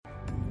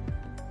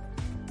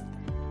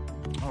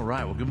All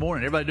right. Well, good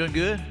morning. Everybody doing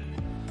good?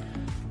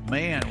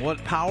 Man,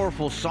 what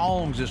powerful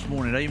songs this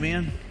morning.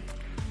 Amen.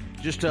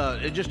 Just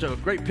a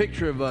great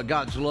picture of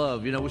God's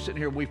love. You know, we're sitting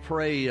here, we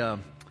pray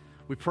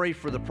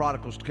for the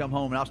prodigals to come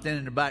home. And I was standing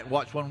in the back,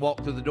 watch one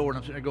walk through the door, and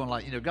I'm sitting there going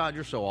like, you know, God,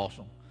 you're so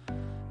awesome.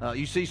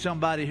 You see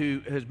somebody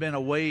who has been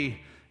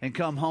away and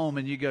come home,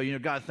 and you go, you know,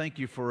 God, thank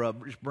you for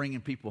just bringing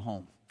people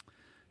home.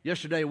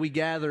 Yesterday, we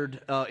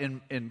gathered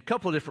in a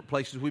couple of different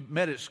places. We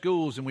met at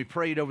schools, and we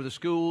prayed over the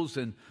schools,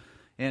 and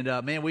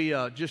man, we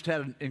just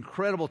had an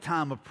incredible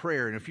time of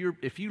prayer. And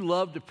if you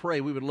love to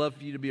pray, we would love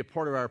for you to be a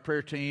part of our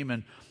prayer team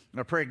and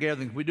our prayer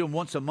gatherings. We do them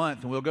once a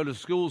month, and we'll go to the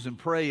schools and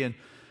pray. And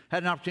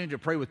had an opportunity to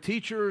pray with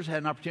teachers,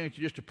 had an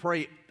opportunity just to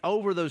pray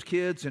over those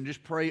kids and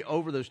just pray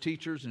over those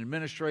teachers and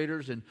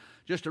administrators, and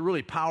just a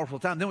really powerful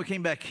time. Then we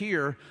came back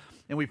here,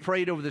 and we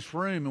prayed over this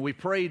room, and we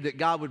prayed that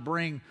God would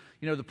bring,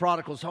 you know, the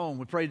prodigals home.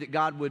 We prayed that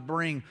God would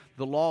bring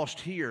the lost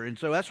here. And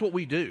so that's what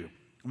we do.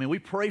 I mean, we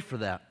pray for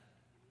that.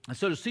 And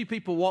so to see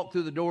people walk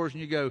through the doors and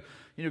you go,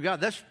 you know,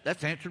 God,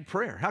 that's answered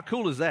prayer. How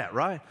cool is that,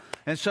 right?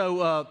 And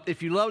so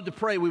if you love to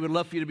pray, we would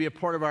love for you to be a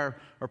part of our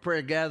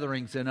prayer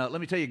gatherings. And let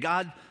me tell you,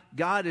 God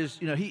is,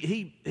 you know,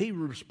 He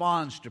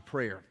responds to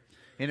prayer.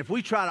 And if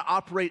we try to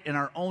operate in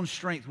our own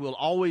strength, we'll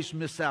always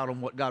miss out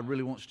on what God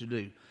really wants to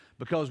do,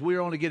 because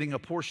we're only getting a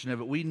portion of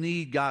it. We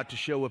need God to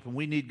show up, and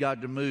we need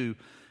God to move.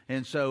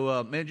 And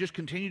so, man, just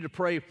continue to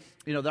pray,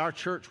 you know, that our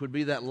church would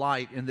be that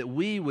light, and that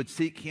we would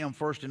seek Him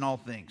first in all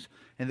things,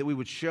 and that we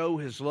would show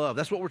His love.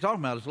 That's what we're talking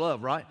about, is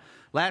love, right?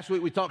 Last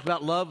week we talked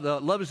about love.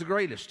 Love is the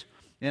greatest.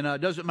 And it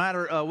doesn't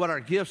matter what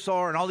our gifts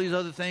are and all these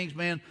other things,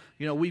 man.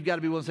 You know, we've got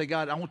to be willing to say,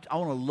 God, I want to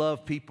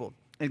love people.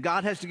 And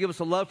God has to give us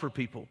a love for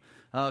people.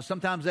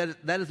 Sometimes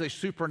that is a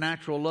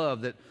supernatural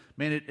love that,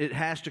 man, it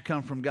has to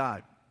come from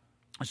God.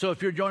 So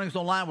if you're joining us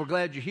online, we're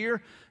glad you're here,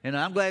 and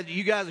I'm glad that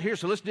you guys are here.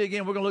 So let's dig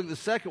in. We're going to look at the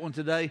second one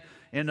today.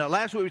 And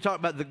last week we talked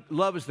about the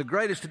love is the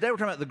greatest. Today we're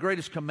talking about the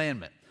greatest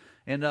commandment.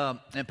 And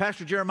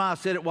Pastor Jeremiah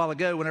said it a while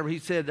ago whenever he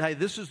said, hey,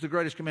 this is the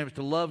greatest commandment,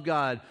 to love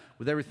God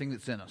with everything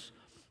that's in us.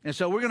 And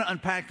so we're going to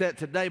unpack that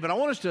today. But I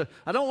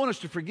don't want us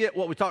to forget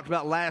what we talked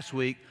about last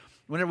week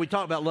whenever we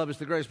talk about love is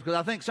the greatest, because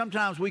I think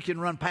sometimes we can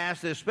run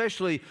past this,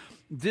 especially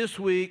this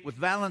week with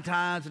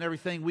Valentine's and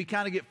everything. We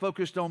kind of get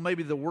focused on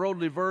maybe the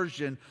worldly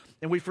version,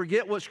 and we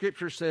forget what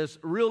Scripture says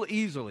real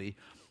easily.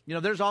 You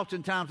know, there's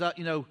oftentimes,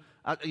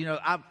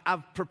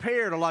 I've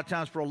prepared a lot of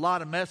times for a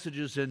lot of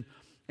messages, and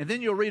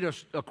then you'll read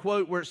a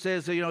quote where it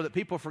says, you know, that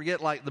people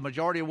forget like the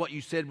majority of what you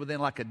said within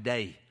like a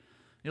day.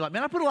 You're like,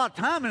 man, I put a lot of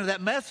time into that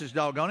message,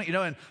 doggone it, you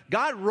know, and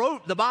God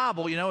wrote the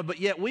Bible, you know,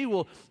 but yet we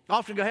will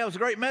often go, hey, it was a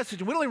great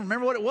message, and we don't even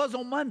remember what it was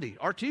on Monday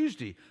or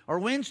Tuesday or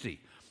Wednesday.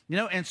 You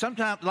know, and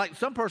sometimes, like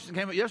some person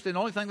came up yesterday, and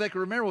the only thing they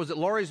could remember was that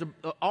Laurie's an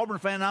Auburn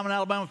fan and I'm an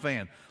Alabama fan.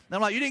 And I'm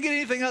like, you didn't get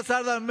anything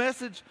outside of that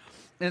message?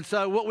 And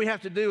so what we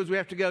have to do is we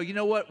have to go, you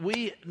know what?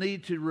 We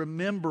need to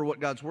remember what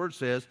God's Word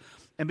says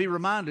and be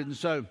reminded. And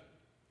so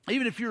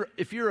even if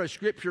you're a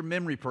Scripture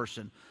memory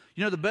person,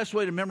 you know, the best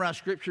way to memorize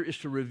Scripture is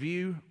to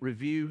review,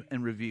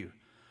 and review.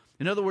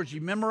 In other words, you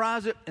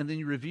memorize it, and then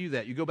you review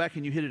that. You go back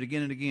and you hit it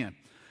again and again.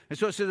 And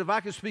so it says, if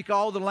I could speak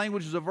all the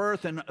languages of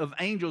earth and of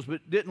angels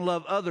but didn't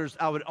love others,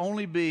 I would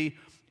only be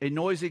a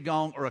noisy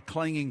gong or a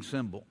clanging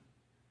cymbal.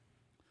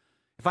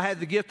 If I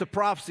had the gift of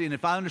prophecy, and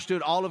if I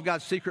understood all of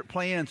God's secret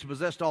plans and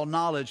possessed all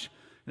knowledge,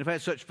 and if I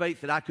had such faith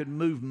that I could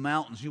move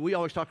mountains. You know, we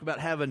always talk about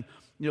having,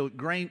 you know,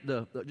 grain,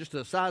 just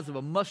the size of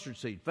a mustard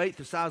seed. Faith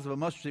the size of a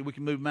mustard seed, we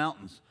can move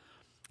mountains.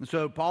 And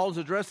so Paul's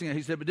addressing it.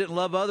 He said, but didn't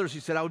love others, he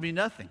said, I would be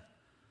nothing.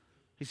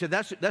 He said,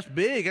 that's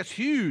big, that's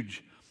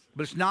huge,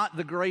 but it's not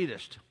the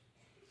greatest.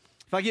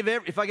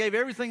 If I gave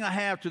everything I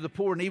have to the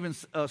poor and even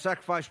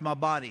sacrificed my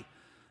body,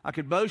 I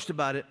could boast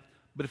about it,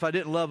 but if I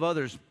didn't love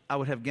others, I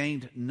would have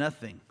gained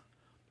nothing.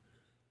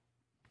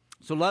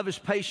 So love is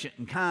patient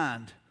and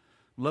kind.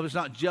 Love is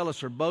not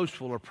jealous or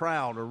boastful or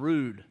proud or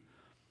rude.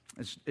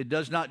 It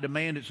does not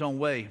demand its own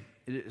way.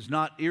 It is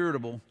not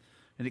irritable,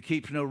 and it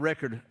keeps no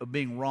record of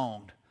being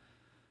wronged.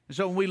 And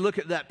so when we look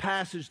at that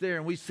passage there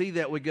and we see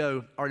that, we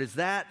go, all right, is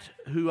that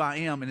who I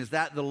am? And is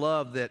that the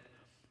love that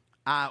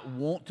I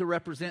want to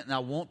represent and I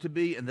want to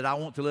be and that I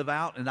want to live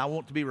out and I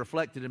want to be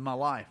reflected in my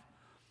life?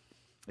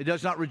 It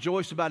does not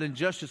rejoice about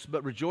injustice,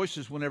 but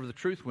rejoices whenever the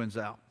truth wins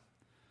out.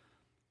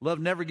 Love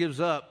never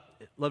gives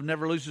up. Love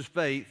never loses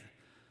faith,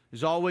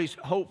 is always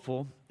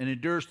hopeful, and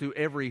endures through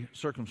every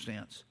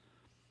circumstance.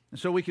 And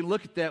so we can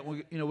look at that.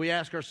 We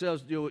ask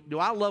ourselves, do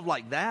I love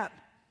like that?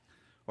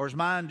 Or is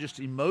mine just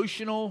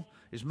emotional?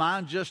 Is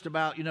mine just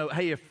about, you know,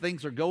 hey, if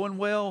things are going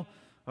well?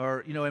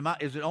 Or, you know,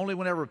 is it only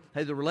whenever,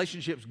 hey, the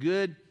relationship's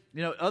good?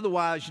 You know,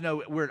 otherwise, you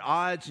know, we're at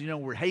odds, you know,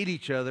 we hate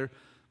each other.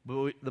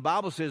 But the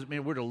Bible says,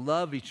 man, we're to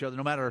love each other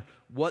no matter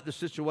what the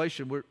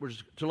situation, we're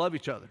to love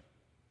each other.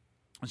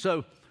 And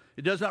so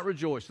it does not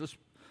rejoice.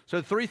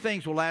 So three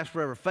things will last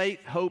forever: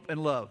 faith, hope,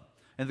 and love.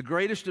 And the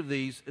greatest of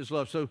these is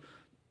love. So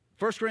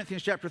 1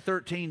 Corinthians chapter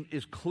 13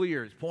 is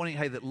clear. It's pointing,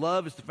 hey, that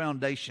love is the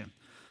foundation.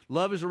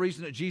 Love is the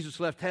reason that Jesus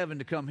left heaven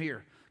to come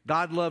here.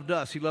 God loved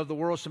us. He loved the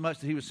world so much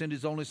that he would send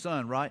his only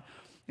son, right?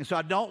 And so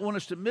I don't want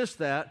us to miss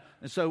that.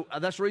 And so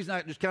that's the reason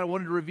I just kind of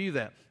wanted to review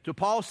that. So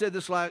Paul said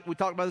this, we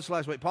talked about this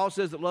last week. Paul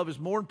says that love is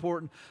more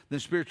important than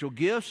spiritual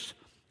gifts,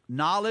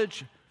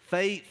 knowledge,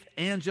 faith,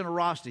 and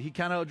generosity. He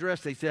kind of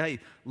addressed it. He said, hey,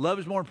 love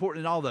is more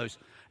important than all those.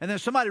 And then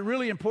somebody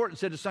really important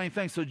said the same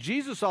thing. So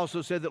Jesus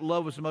also said that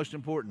love was the most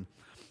important.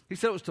 He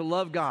said it was to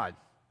love God.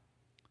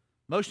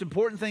 Most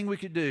important thing we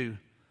could do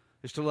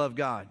is to love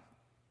God.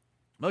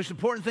 Most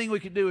important thing we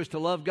could do is to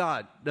love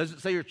God. Does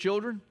it say your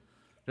children?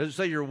 Does it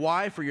say your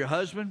wife or your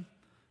husband?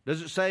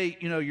 Does it say,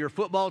 your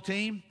football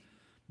team?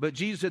 But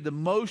Jesus said the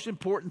most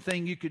important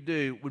thing you could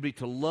do would be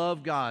to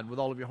love God with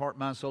all of your heart,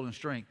 mind, soul, and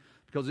strength,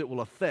 because it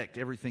will affect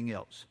everything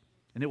else.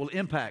 And it will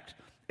impact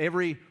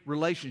every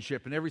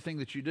relationship and everything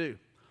that you do.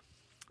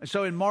 And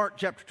so in Mark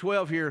chapter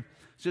 12 here, it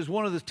says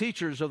one of the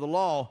teachers of the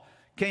law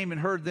came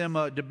and heard them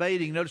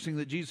debating, noticing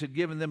that Jesus had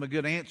given them a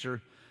good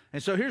answer.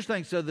 And so here's the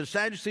thing. So the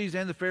Sadducees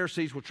and the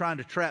Pharisees were trying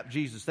to trap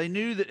Jesus. They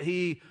knew that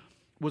he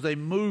was a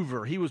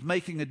mover. He was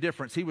making a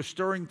difference. He was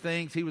stirring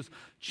things. He was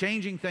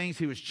changing things.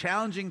 He was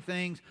challenging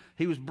things.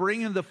 He was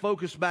bringing the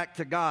focus back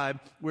to God,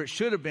 where it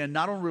should have been,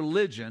 not on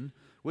religion,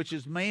 which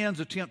is man's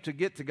attempt to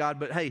get to God,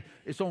 but hey,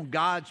 it's on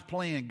God's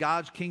plan,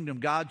 God's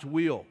kingdom, God's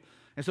will.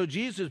 And so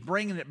Jesus is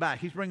bringing it back.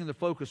 He's bringing the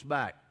focus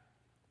back.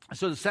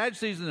 So the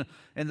Sadducees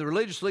and the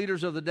religious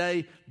leaders of the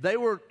day, they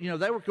were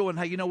going,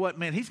 hey, you know what,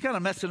 man, he's kind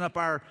of messing up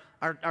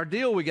our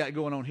deal we got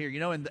going on here,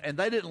 and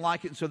they didn't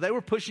like it. And so they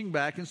were pushing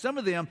back. And some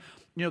of them,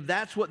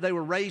 that's what they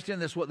were raised in.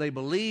 That's what they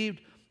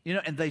believed,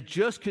 and they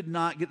just could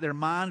not get their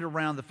mind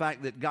around the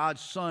fact that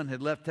God's Son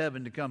had left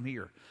heaven to come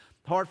here.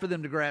 Hard for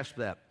them to grasp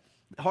that.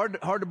 Hard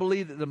to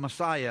believe that the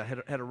Messiah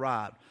had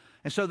arrived.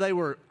 And so they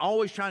were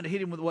always trying to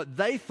hit him with what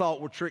they thought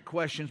were trick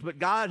questions. But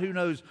God, who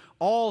knows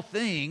all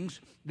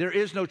things, there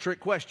is no trick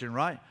question,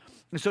 right?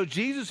 And so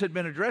Jesus had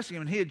been addressing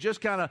him, and he had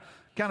just kind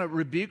of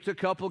rebuked a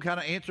couple,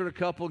 kind of answered a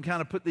couple, and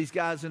kind of put these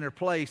guys in their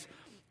place.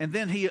 And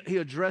then he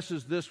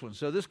addresses this one.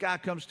 So this guy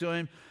comes to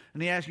him,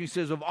 and he asks him, he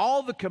says, of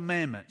all the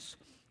commandments,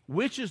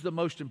 which is the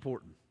most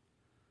important?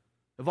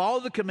 Of all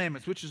the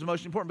commandments, which is the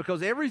most important?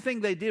 Because everything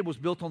they did was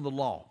built on the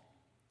law.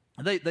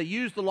 They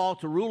used the law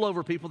to rule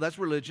over people. That's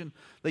religion.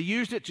 They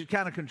used it to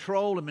kind of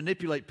control and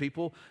manipulate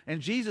people.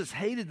 And Jesus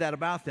hated that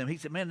about them. He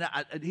said, man,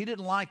 he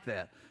didn't like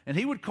that. And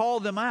he would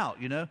call them out,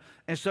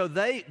 And so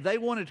they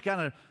wanted to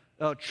kind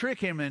of trick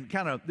him and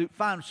kind of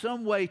find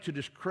some way to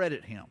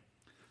discredit him.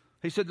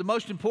 He said, the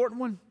most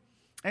important one,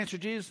 answer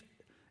Jesus,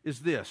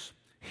 is this.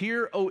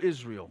 Hear, O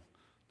Israel,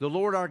 the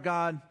Lord our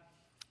God,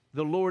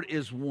 the Lord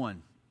is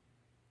one.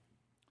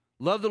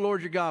 Love the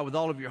Lord your God with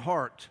all of your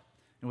heart,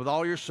 and with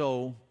all your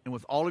soul, and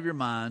with all of your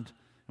mind,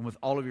 and with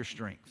all of your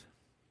strength.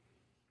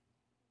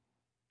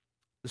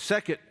 The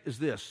second is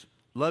this.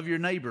 Love your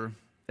neighbor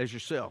as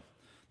yourself.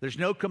 There's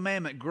no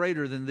commandment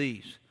greater than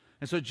these.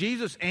 And so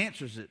Jesus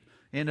answers it.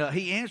 And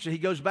he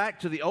goes back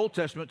to the Old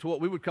Testament, to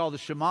what we would call the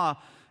Shema.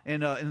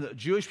 And the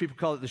Jewish people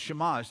call it the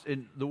Shema.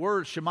 And the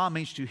word Shema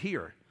means to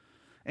hear.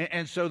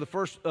 And so the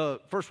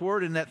first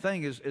word in that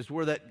thing is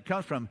where that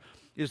comes from,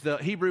 is the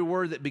Hebrew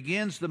word that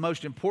begins the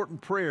most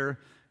important prayer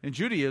in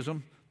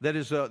Judaism. That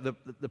is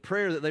the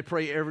prayer that they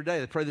pray every day.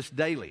 They pray this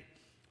daily.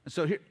 And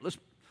so here,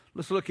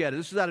 let's look at it.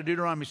 This is out of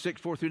Deuteronomy 6,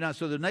 4 through 9.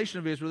 So the nation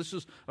of Israel, this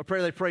is a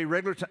prayer they pray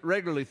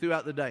regularly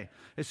throughout the day.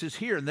 It says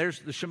here, and there's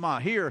the Shema.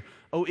 Hear,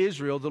 O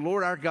Israel, the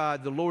Lord our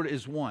God, the Lord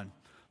is one.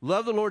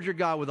 Love the Lord your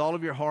God with all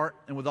of your heart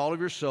and with all of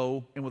your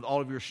soul and with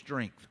all of your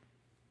strength.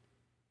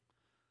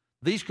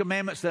 These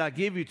commandments that I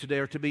give you today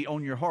are to be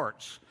on your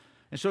hearts.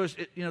 And so,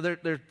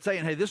 they're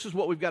saying, hey, this is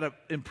what we've got to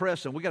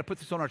impress them. We've got to put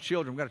this on our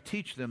children. We've got to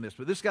teach them this.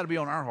 But this has got to be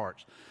on our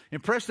hearts.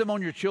 Impress them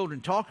on your children.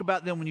 Talk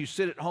about them when you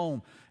sit at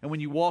home and when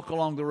you walk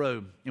along the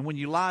road and when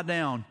you lie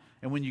down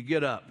and when you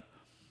get up.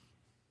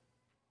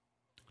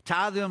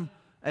 Tie them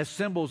as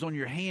symbols on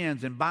your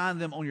hands and bind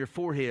them on your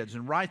foreheads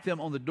and write them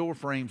on the door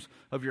frames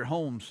of your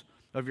homes,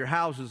 of your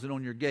houses, and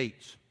on your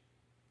gates.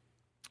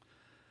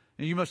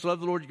 And you must love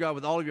the Lord your God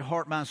with all of your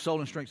heart, mind, soul,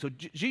 and strength. So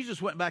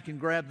Jesus went back and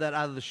grabbed that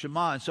out of the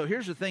Shema. And so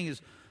here's the thing: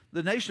 is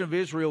the nation of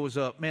Israel was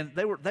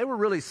they were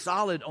really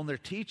solid on their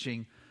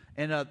teaching,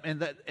 and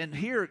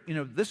here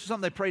this is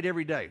something they prayed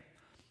every day.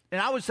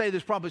 And I would say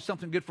there's probably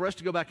something good for us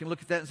to go back and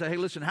look at that and say, hey,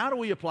 listen, how do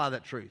we apply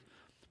that truth?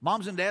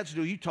 Moms and dads,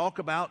 do you talk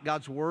about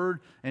God's word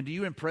and do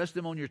you impress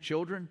them on your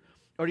children?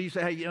 Or do you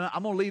say, hey,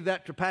 I'm going to leave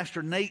that to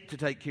Pastor Nate to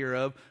take care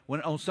of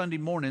on Sunday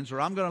mornings, or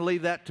I'm going to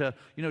leave that to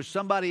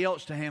somebody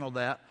else to handle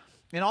that?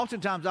 And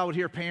oftentimes I would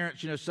hear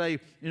parents, say,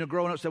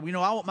 growing up, say,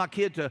 I want my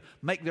kid to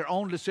make their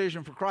own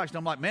decision for Christ. And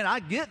I'm like, man,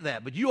 I get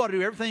that, but you ought to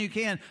do everything you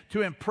can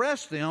to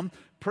impress them,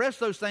 press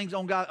those things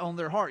on God, on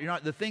their heart,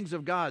 the things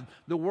of God,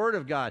 the Word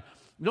of God.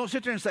 Don't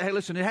sit there and say, hey,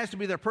 listen, it has to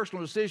be their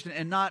personal decision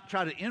and not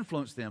try to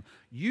influence them.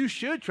 You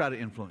should try to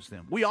influence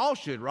them. We all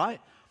should, right?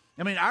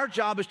 I mean, our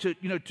job is to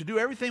do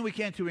everything we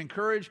can to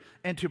encourage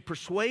and to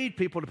persuade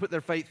people to put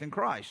their faith in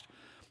Christ.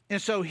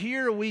 And so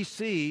here we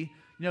see,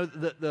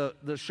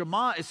 the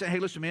Shema is saying, hey,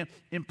 listen, man,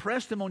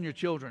 impress them on your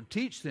children.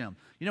 Teach them.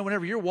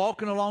 Whenever you're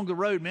walking along the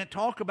road, man,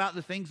 talk about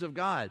the things of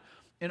God.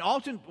 And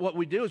often what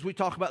we do is we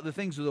talk about the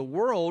things of the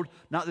world,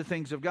 not the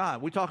things of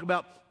God. We talk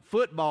about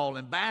football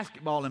and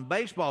basketball and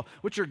baseball,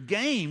 which are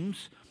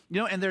games,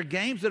 and they're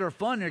games that are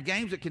fun. They're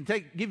games that can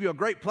give you a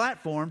great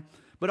platform.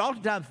 But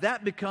oftentimes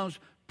that becomes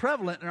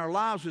prevalent in our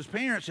lives as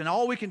parents, and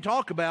all we can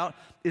talk about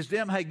is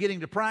them, getting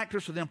to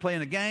practice, or them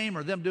playing a game,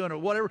 or them doing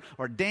whatever,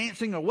 or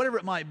dancing, or whatever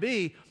it might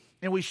be.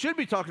 And we should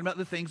be talking about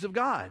the things of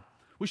God.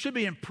 We should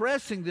be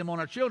impressing them on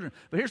our children.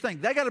 But here's the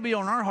thing, they got to be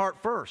on our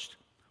heart first.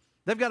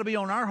 They've got to be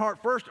on our heart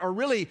first, or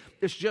really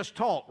it's just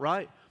talk,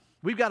 right?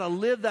 We've got to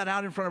live that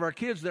out in front of our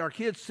kids, that our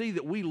kids see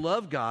that we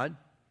love God,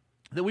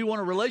 that we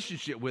want a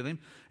relationship with Him,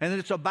 and that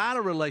it's about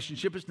a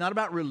relationship. It's not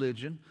about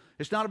religion.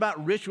 It's not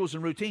about rituals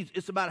and routines.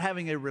 It's about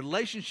having a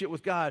relationship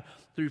with God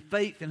through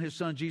faith in His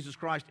Son, Jesus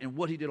Christ, and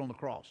what He did on the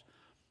cross.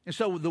 And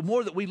so the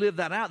more that we live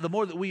that out, the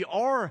more that we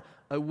are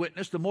a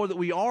witness, the more that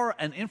we are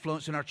an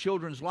influence in our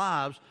children's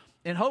lives,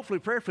 and hopefully,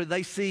 prayerfully,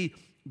 they see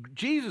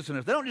Jesus in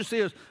us. They don't just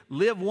see us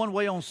live one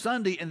way on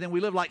Sunday and then we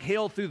live like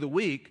hell through the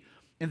week,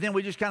 and then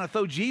we just kind of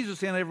throw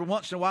Jesus in every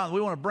once in a while and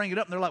we want to bring it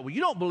up, and they're like, well,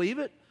 you don't believe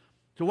it,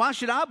 so why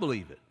should I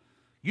believe it?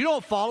 You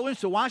don't follow Him,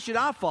 so why should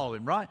I follow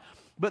Him, right?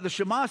 But the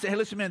Shema said, hey,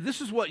 listen, man,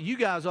 this is what you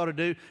guys ought to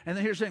do. And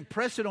then here's saying,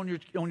 press it on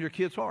your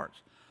kids'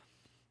 hearts.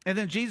 And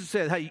then Jesus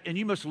said, hey, and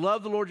you must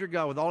love the Lord your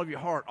God with all of your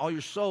heart, all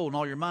your soul, and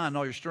all your mind, and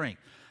all your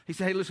strength. He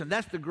said, hey, listen,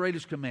 that's the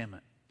greatest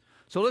commandment.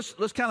 So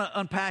let's kind of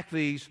unpack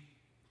these.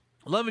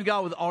 Loving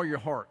God with all your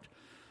heart.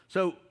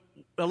 So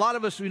a lot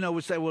of us,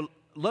 would say, well,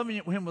 loving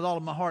Him with all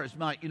of my heart is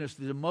it's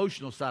the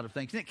emotional side of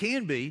things. And it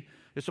can be.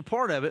 It's a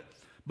part of it.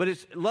 But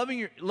it's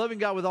loving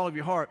God with all of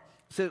your heart.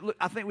 So look,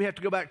 I think we have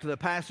to go back to the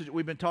passage that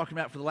we've been talking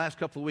about for the last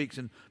couple of weeks.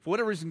 And for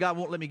whatever reason, God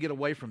won't let me get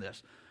away from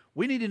this.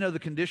 We need to know the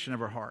condition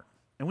of our heart.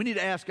 And we need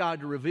to ask God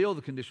to reveal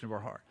the condition of our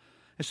heart.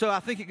 And so I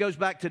think it goes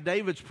back to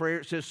David's prayer.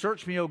 It says,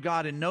 search me, O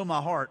God, and know my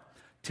heart.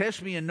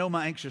 Test me and know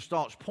my anxious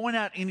thoughts. Point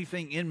out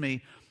anything in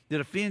me that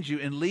offends you,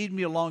 and lead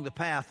me along the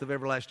path of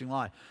everlasting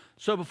life.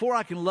 So before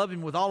I can love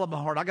Him with all of my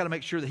heart, I got to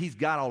make sure that He's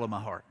got all of my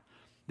heart.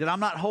 That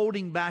I'm not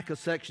holding back a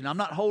section. I'm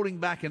not holding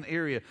back an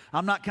area.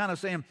 I'm not kind of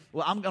saying,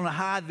 well, I'm going to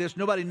hide this.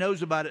 Nobody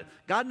knows about it.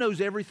 God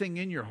knows everything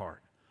in your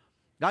heart.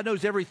 God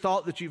knows every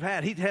thought that you've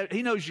had.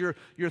 He knows your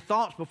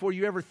thoughts before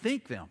you ever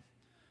think them.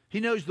 He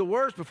knows the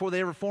words before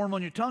they ever form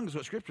on your tongue, is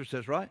what Scripture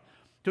says, right?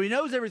 So He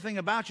knows everything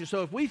about you.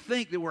 So if we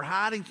think that we're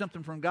hiding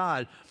something from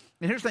God,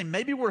 and here's the thing,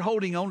 maybe we're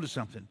holding on to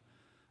something.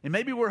 And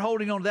maybe we're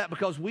holding on to that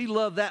because we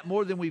love that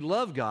more than we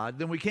love God,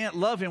 then we can't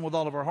love Him with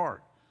all of our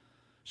heart.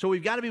 So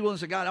we've got to be willing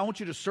to say, God, I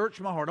want you to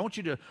search my heart. I want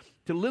you to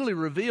literally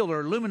reveal or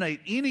illuminate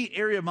any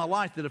area of my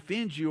life that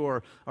offends you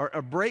or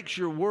breaks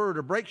your word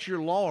or breaks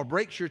your law or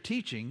breaks your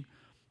teaching.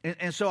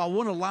 And so I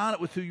want to line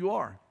it with who you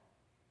are.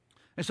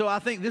 And so I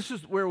think this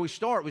is where we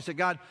start. We say,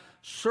 God,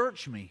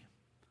 search me.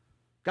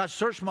 God,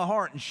 search my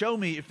heart and show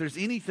me if there's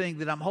anything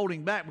that I'm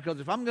holding back, because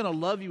if I'm going to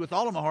love you with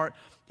all of my heart,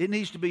 it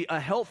needs to be a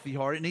healthy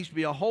heart. It needs to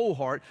be a whole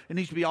heart. It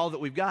needs to be all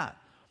that we've got.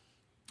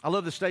 I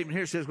love the statement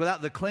here. It says,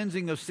 without the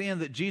cleansing of sin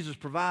that Jesus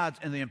provides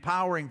and the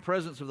empowering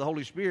presence of the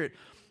Holy Spirit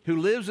who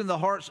lives in the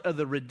hearts of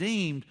the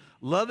redeemed,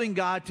 loving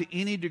God to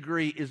any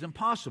degree is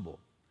impossible.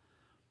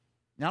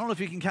 Now, I don't know if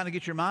you can kind of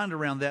get your mind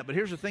around that, but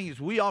here's the thing is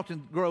we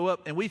often grow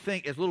up and we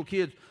think as little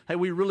kids, hey,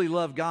 we really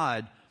love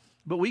God,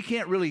 but we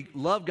can't really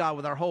love God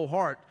with our whole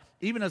heart.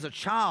 Even as a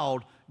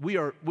child,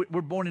 we're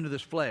born into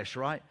this flesh,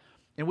 right?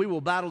 And we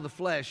will battle the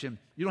flesh. And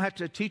you don't have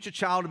to teach a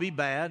child to be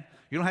bad.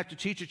 You don't have to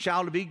teach a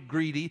child to be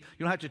greedy. You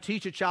don't have to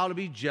teach a child to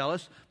be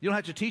jealous. You don't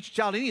have to teach a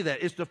child any of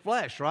that. It's the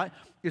flesh, right?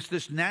 It's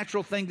this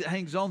natural thing that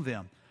hangs on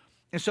them.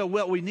 And so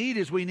what we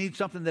need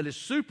something that is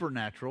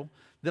supernatural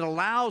that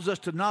allows us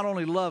to not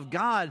only love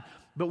God,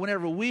 but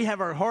whenever we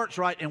have our hearts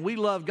right and we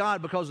love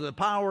God because of the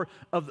power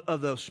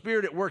of the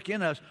Spirit at work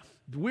in us,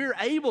 we're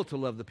able to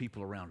love the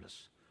people around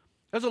us.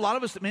 There's a lot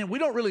of us that, man, we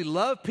don't really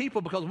love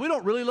people because we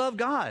don't really love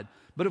God.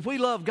 But if we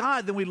love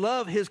God, then we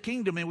love His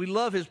kingdom and we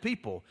love His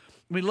people.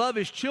 We love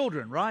His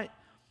children, right?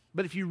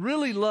 But if you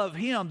really love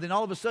Him, then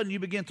all of a sudden you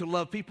begin to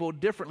love people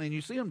differently and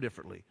you see them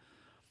differently.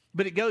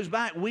 But it goes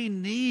back, we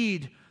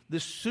need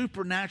the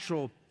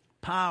supernatural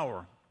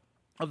power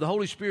of the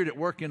Holy Spirit at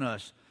work in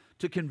us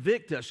to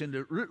convict us and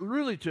to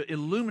really to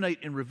illuminate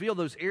and reveal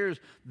those areas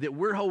that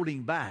we're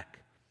holding back.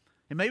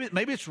 And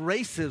maybe it's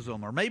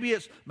racism, or maybe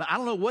it's, I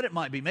don't know what it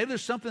might be. Maybe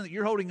there's something that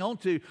you're holding on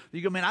to that you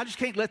go, man, I just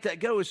can't let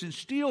that go. It's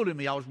instilled in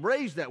me. I was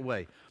raised that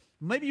way.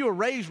 Maybe you were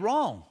raised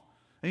wrong.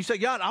 And you say,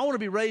 God, I want to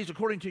be raised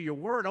according to your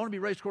word. I want to be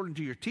raised according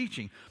to your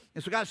teaching.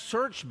 And so God,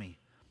 search me.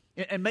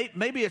 And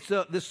maybe it's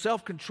this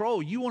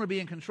self-control. You want to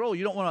be in control.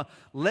 You don't want to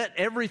let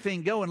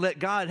everything go and let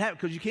God have it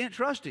because you can't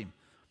trust Him.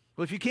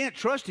 Well, if you can't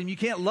trust Him, you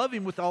can't love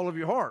Him with all of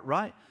your heart,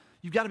 right?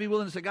 You've got to be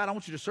willing to say, God, I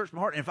want you to search my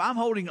heart. And if I'm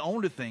holding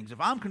on to things, if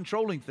I'm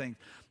controlling things,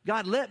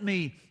 God, let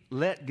me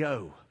let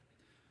go.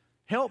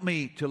 Help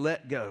me to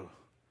let go.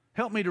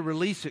 Help me to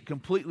release it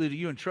completely to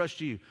you and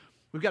trust you.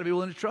 We've got to be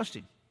willing to trust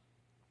Him.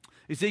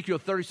 Ezekiel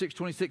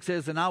 36:26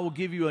 says, and I will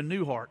give you a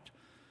new heart,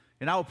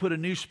 and I will put a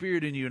new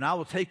spirit in you, and I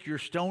will take your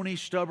stony,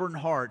 stubborn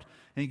heart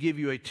and give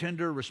you a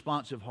tender,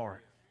 responsive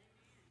heart.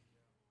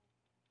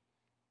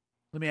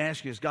 Let me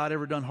ask you, has God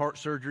ever done heart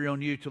surgery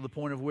on you to the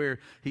point of where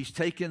He's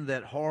taken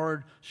that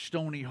hard,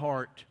 stony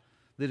heart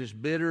that is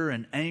bitter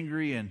and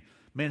angry and,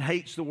 man,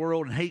 hates the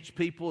world and hates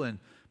people, and,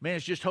 man,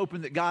 it's just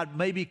hoping that God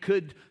maybe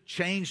could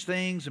change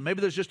things, and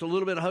maybe there's just a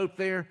little bit of hope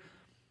there.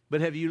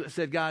 But have you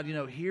said, God,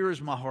 here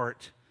is my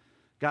heart.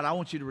 God, I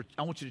want you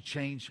to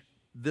change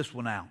this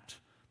one out.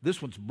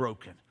 This one's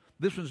broken.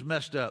 This one's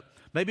messed up.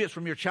 Maybe it's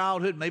from your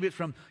childhood. Maybe it's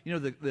from,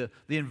 the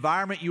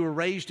environment you were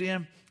raised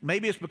in.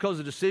 Maybe it's because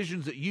of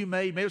decisions that you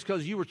made. Maybe it's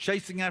because you were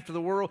chasing after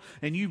the world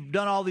and you've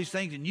done all these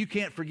things and you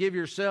can't forgive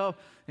yourself.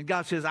 And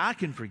God says, I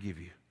can forgive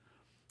you.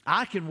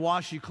 I can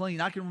wash you clean.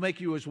 I can make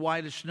you as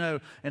white as snow.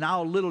 And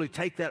I'll literally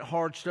take that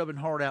hard, stubborn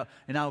heart out,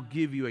 and I'll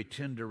give you a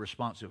tender,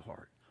 responsive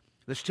heart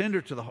that's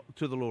tender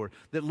to the Lord,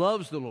 that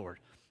loves the Lord.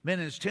 Man,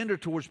 and is tender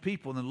towards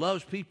people and then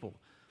loves people.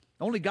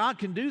 Only God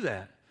can do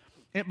that.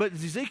 But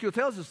Ezekiel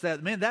tells us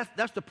that, man,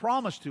 that's the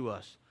promise to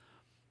us.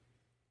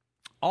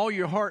 All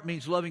your heart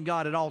means loving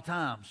God at all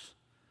times.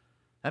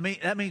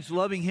 That means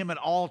loving Him at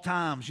all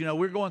times.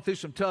 We're going through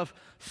some tough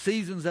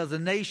seasons as a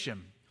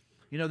nation.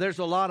 There's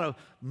a lot of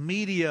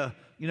media,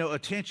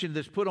 attention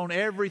that's put on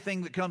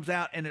everything that comes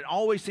out, and it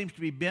always seems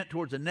to be bent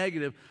towards a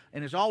negative,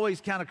 and it's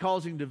always kind of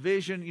causing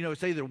division.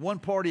 It's either one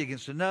party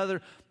against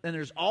another, and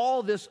there's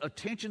all this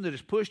attention that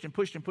is pushed and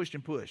pushed and pushed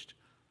and pushed.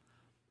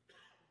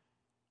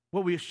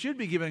 What we should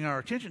be giving our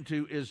attention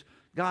to is,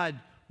 God,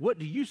 what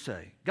do you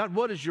say? God,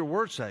 what does your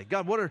word say?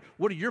 God, what are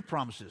your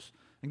promises?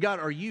 And God,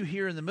 are you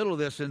here in the middle of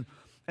this? And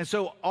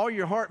so all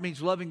your heart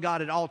means loving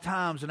God at all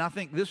times. And I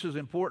think this is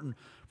important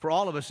for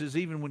all of us, is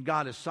even when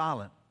God is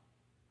silent.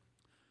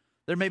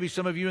 There may be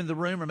some of you in the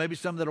room, or maybe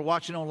some that are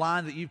watching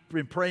online, that you've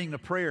been praying a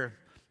prayer.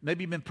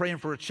 Maybe you've been praying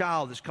for a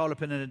child that's caught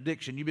up in an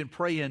addiction. You've been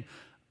praying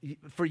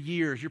for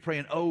years. You're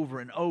praying over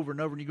and over and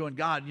over, and you're going,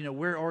 God,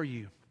 where are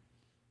you?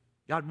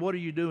 God, what are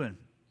you doing?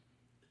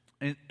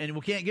 And we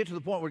can't get to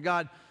the point where,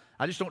 God,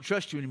 I just don't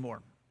trust you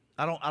anymore.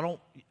 I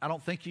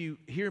don't think you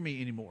hear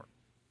me anymore.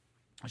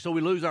 So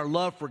we lose our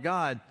love for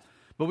God,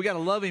 but we got to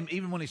love Him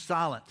even when He's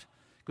silent.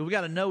 Because we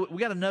got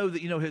to know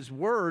that His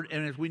word,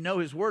 and as we know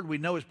His word, we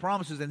know His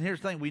promises. And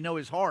here's the thing: we know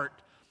His heart.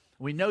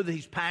 We know that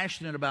He's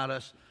passionate about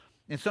us,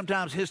 and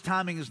sometimes His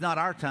timing is not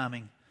our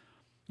timing.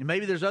 And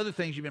maybe there's other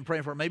things you've been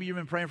praying for. Maybe you've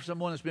been praying for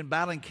someone that's been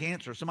battling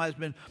cancer. Somebody's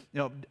been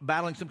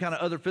battling some kind of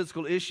other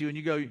physical issue, and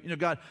you go,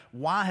 God,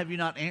 why have you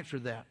not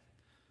answered that?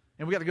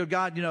 And we got to go,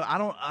 God, I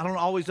don't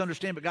always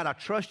understand, but God, I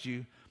trust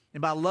you.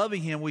 And by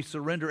loving Him, we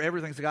surrender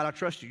everything. So God, I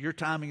trust you. Your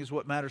timing is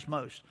what matters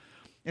most.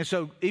 And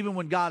so even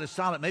when God is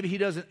silent, maybe He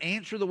doesn't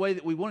answer the way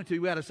that we want it to.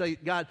 We got to say,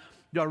 God,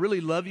 do I really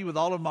love you with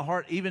all of my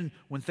heart, even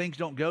when things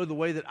don't go the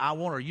way that I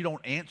want, or you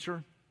don't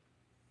answer?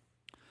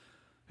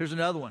 Here's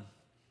another one.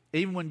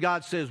 Even when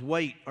God says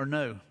wait or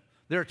no.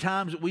 There are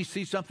times that we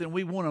see something,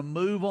 we want to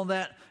move on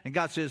that, and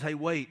God says, hey,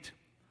 wait.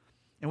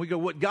 And we go,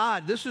 what,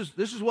 God, this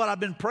is what I've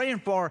been praying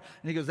for.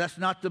 And He goes, that's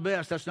not the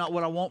best. That's not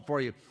what I want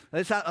for you.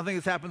 I think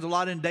this happens a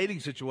lot in dating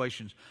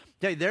situations.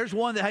 Okay, there's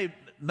one that, hey,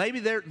 maybe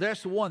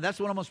that's the one. That's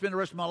the one I'm going to spend the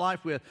rest of my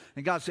life with.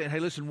 And God's saying,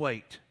 hey, listen,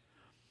 wait.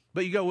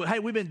 But you go, well, hey,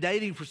 we've been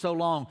dating for so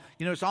long.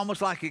 It's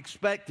almost like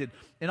expected.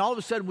 And all of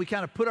a sudden, we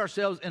kind of put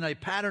ourselves in a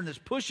pattern that's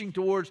pushing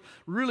towards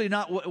really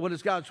not what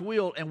is God's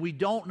will, and we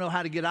don't know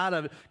how to get out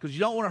of it, because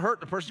you don't want to hurt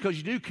the person, because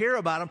you do care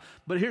about them.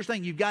 But here's the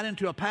thing: you've got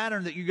into a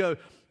pattern that you go,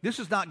 this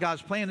is not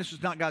God's plan, this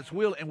is not God's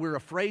will, and we're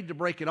afraid to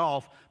break it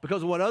off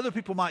because of what other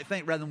people might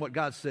think rather than what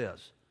God says.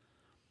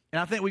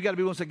 And I think we've got to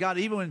be willing to say, God,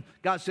 even when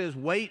God says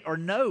wait or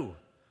no,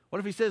 what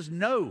if He says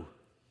no?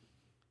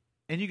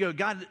 And you go,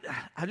 God,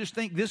 I just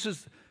think this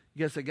is, you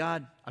got to say,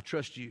 God, I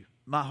trust you.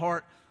 My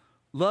heart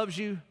loves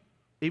you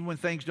even when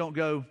things don't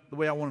go the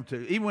way I want them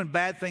to, even when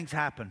bad things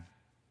happen.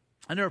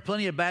 And there are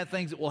plenty of bad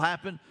things that will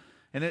happen,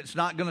 and it's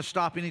not going to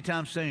stop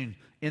anytime soon.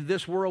 In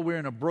this world, we're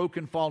in a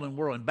broken, fallen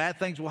world, and bad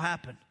things will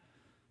happen.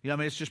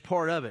 It's just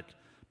part of it.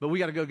 But we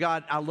got to go,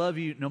 God, I love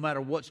you no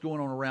matter what's going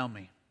on around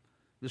me.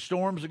 The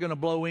storms are going to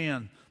blow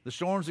in. The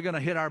storms are going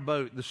to hit our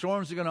boat. The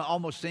storms are going to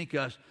almost sink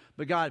us.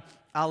 But God,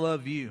 I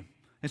love you.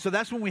 And so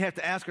that's when we have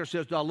to ask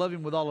ourselves, do I love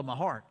Him with all of my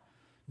heart?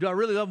 Do I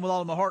really love Him with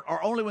all of my heart?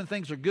 Or only when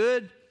things are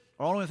good?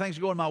 Or only when things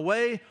are going my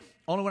way?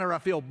 Only whenever I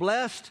feel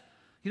blessed?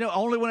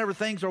 Only whenever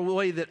things are the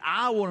way that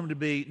I want them to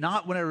be,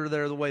 not whenever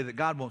they're the way that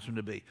God wants them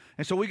to be.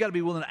 And so we got to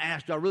be willing to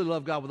ask, do I really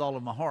love God with all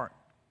of my heart?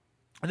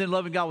 And then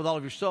loving God with all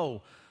of your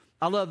soul.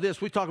 I love this.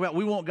 We talk about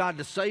we want God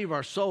to save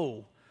our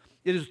soul.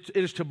 It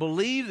is to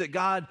believe that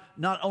God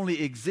not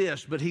only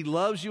exists, but He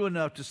loves you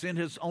enough to send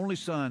His only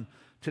Son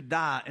to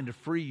die and to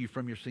free you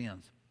from your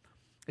sins.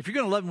 If you're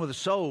going to love Him with a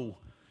soul,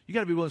 you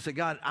got to be willing to say,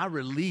 God, I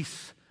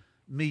release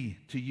me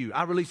to you.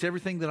 I release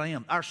everything that I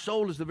am. Our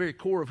soul is the very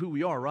core of who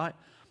we are, right?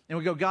 And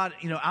we go, God,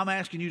 I'm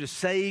asking you to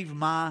save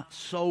my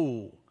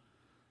soul.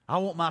 I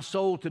want my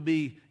soul to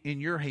be in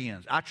your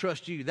hands. I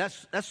trust you.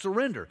 That's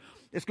surrender.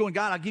 It's going,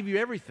 God, I give you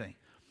everything.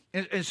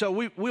 And so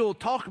we will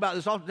talk about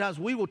this oftentimes.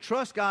 We will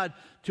trust God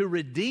to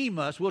redeem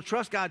us. We'll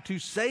trust God to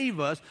save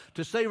us,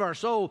 to save our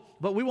soul.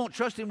 But we won't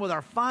trust Him with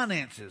our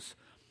finances.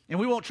 And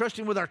we won't trust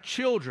Him with our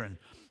children.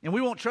 And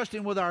we won't trust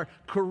Him with our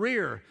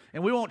career.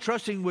 And we won't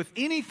trust Him with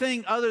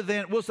anything other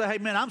than we'll say, hey,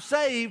 man, I'm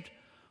saved.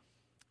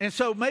 And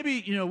so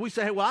maybe, we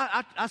say, hey, well,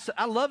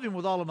 I love Him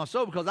with all of my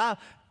soul because I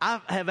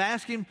have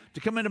asked Him to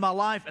come into my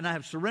life and I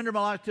have surrendered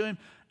my life to Him.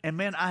 And,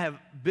 man, I have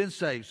been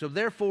saved. So,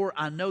 therefore,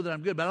 I know that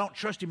I'm good. But I don't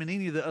trust Him in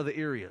any of the other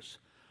areas.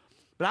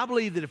 But I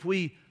believe that if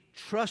we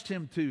trust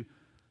Him to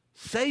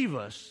save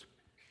us,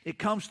 it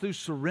comes through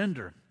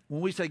surrender.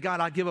 When we say, God,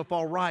 I give up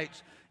all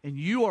rights, and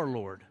You are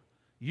Lord.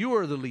 You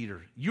are the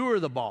leader. You are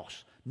the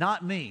boss,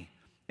 not me.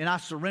 And I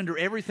surrender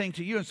everything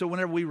to You. And so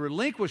whenever we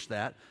relinquish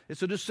that,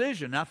 it's a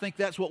decision. And I think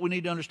that's what we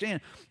need to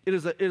understand. It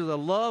is a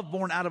love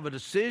born out of a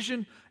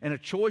decision and a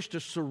choice to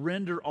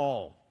surrender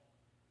all.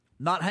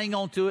 Not hang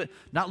on to it,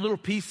 not little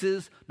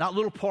pieces, not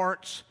little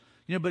parts,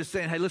 but it's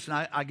saying, hey, listen,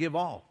 I give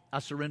all. I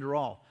surrender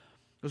all.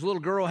 There's a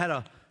little girl had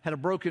a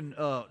broken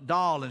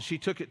doll, and she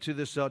took it to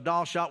this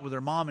doll shop with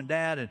her mom and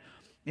dad. And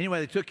anyway,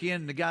 they took it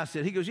in, and the guy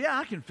said, he goes, yeah,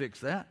 I can fix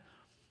that.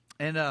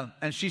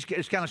 And she's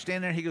kind of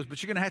standing there. He goes,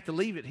 but you're going to have to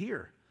leave it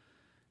here.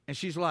 And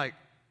she's like,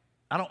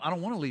 I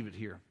don't want to leave it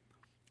here.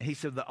 And he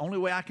said, the only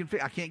way I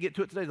can't get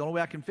to it today. The only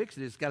way I can fix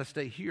it is it's got to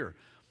stay here.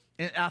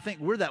 And I think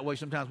we're that way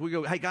sometimes. We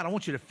go, hey, God, I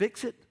want You to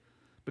fix it.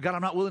 But God,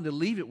 I'm not willing to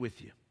leave it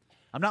with You.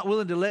 I'm not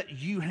willing to let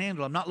You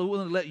handle it. I'm not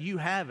willing to let You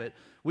have it.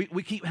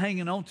 We keep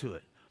hanging on to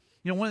it.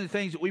 One of the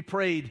things that we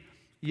prayed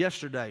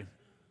yesterday,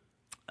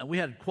 and we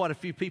had quite a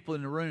few people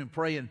in the room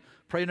praying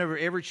over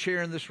every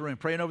chair in this room,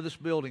 praying over this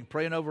building,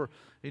 praying over,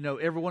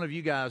 every one of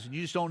you guys. And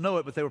you just don't know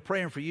it, but they were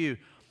praying for you.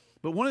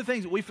 But one of the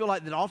things that we feel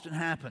like that often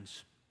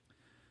happens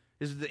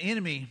is that the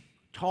enemy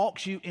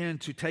talks you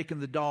into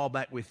taking the doll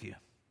back with you.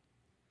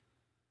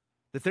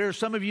 That there are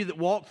some of you that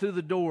walk through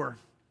the door,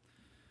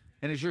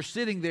 and as you're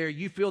sitting there,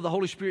 you feel the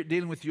Holy Spirit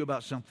dealing with you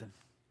about something.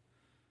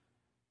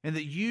 And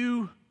that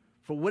you,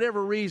 for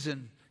whatever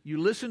reason, you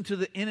listen to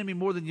the enemy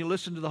more than you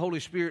listen to the Holy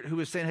Spirit, who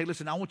is saying, hey,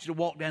 listen, I want you to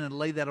walk down and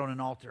lay that on an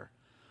altar.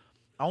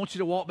 I want you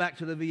to walk back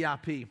to the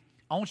VIP.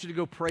 I want you to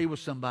go pray with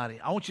somebody.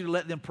 I want you to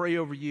let them pray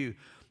over you.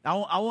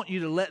 I want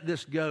you to let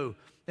this go.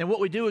 And what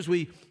we do is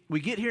we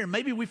get here, and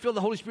maybe we feel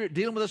the Holy Spirit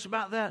dealing with us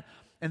about that,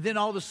 and then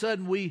all of a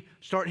sudden we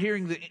start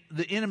hearing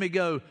the enemy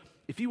go,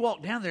 if you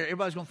walk down there,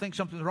 everybody's going to think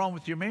something's wrong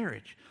with your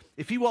marriage.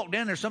 If you walk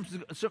down there,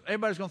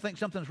 everybody's going to think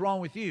something's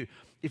wrong with you.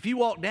 If you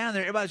walk down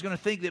there, everybody's going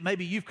to think that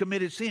maybe you've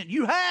committed sin.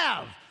 You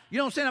have. You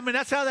know what I'm saying? I mean,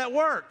 that's how that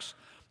works.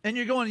 And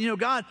you're going,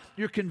 God,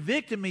 you're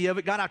convicting me of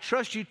it. God, I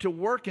trust You to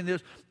work in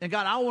this. And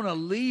God, I want to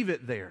leave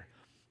it there.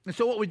 And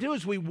so what we do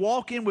is we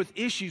walk in with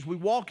issues. We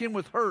walk in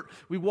with hurt.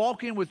 We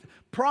walk in with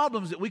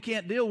problems that we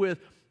can't deal with,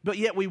 but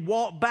yet we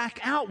walk back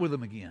out with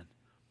them again.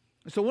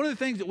 And so one of the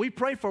things that we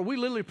pray for, we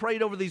literally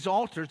prayed over these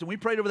altars, and we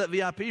prayed over that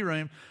VIP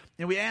room,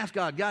 and we asked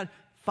God,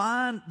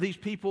 find these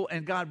people,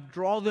 and God,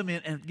 draw them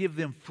in and give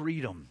them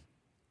freedom.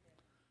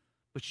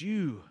 But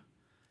you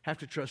have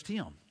to trust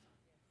Him.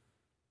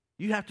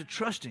 You have to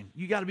trust Him.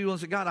 You got to be willing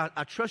to say, God,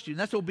 I trust You. And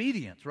that's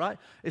obedience, right?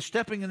 It's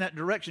stepping in that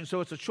direction.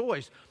 So it's a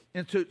choice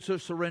and to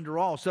surrender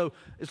all. So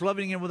it's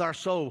loving Him with our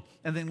soul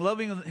and then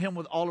loving Him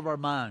with all of our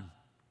mind.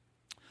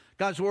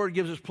 God's Word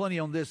gives us plenty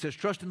on this. It says,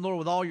 trust in the Lord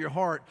with all your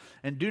heart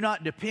and do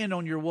not depend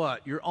on your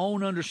what? Your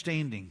own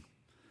understanding.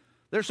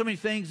 There's so many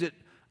things that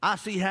I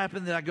see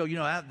happen that I go,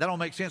 that don't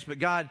make sense. But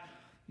God,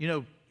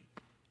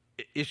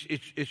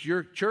 it's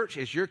Your church.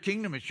 It's Your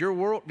kingdom. It's Your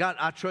world. God,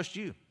 I trust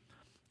You.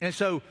 And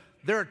so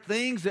there are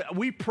things that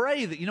we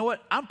pray that,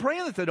 I'm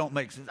praying that they don't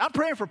make sense. I'm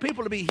praying for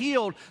people to be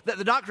healed, that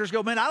the doctors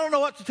go, man, I don't know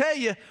what to tell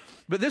you,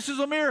 but this is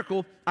a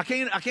miracle. I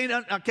can't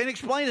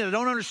explain it. I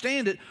don't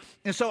understand it.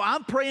 And so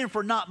I'm praying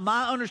for not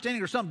my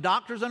understanding or some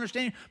doctor's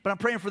understanding, but I'm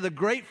praying for the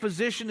great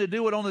physician to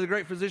do what only the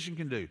great physician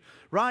can do,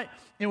 right?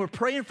 And we're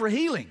praying for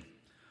healing.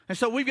 And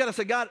so we've got to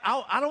say, God,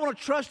 I don't want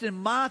to trust in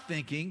my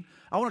thinking.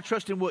 I want to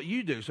trust in what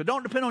You do. So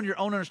don't depend on your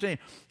own understanding.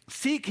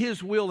 Seek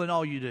His will in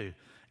all you do,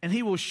 and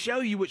He will show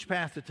you which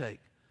path to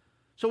take.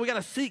 So we got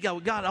to seek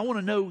God. God, I want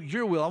to know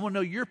Your will. I want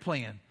to know Your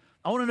plan.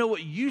 I want to know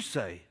what You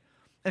say.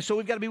 And so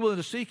we've got to be willing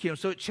to seek Him.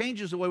 So it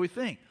changes the way we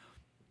think.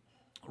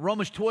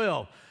 Romans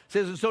 12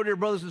 says, and so, dear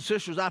brothers and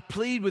sisters, I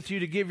plead with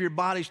you to give your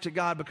bodies to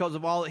God because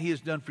of all that He has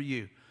done for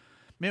you.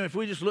 Man, if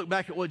we just look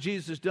back at what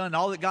Jesus has done,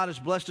 all that God has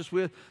blessed us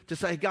with, to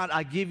say, God,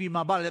 I give You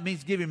my body, that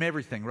means give Him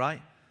everything,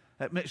 right?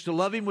 That means to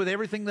love Him with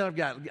everything that I've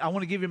got. I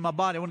want to give Him my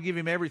body. I want to give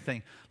Him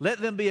everything. Let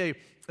them be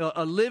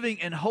a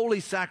living and holy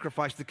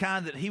sacrifice, the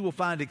kind that He will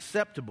find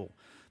acceptable.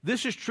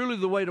 This is truly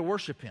the way to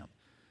worship Him.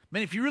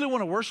 Man, if you really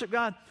want to worship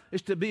God,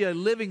 it's to be a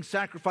living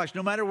sacrifice,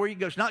 no matter where you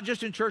go. It's not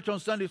just in church on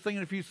Sunday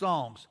singing a few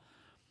songs,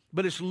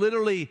 but it's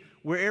literally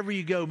wherever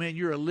you go, man,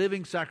 you're a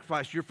living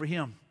sacrifice. You're for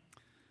Him.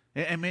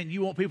 And man,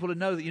 you want people to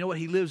know that,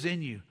 He lives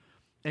in you.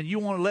 And you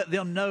want to let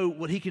them know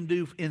what He can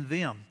do in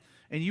them.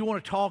 And you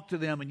want to talk to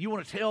them, and you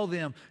want to tell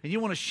them, and you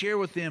want to share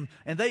with them.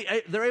 And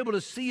they're able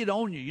to see it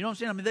on you. You know what I'm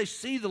saying? I mean, they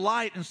see the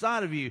light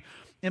inside of you.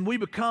 And we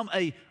become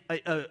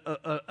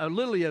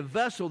literally a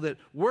vessel that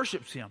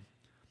worships Him.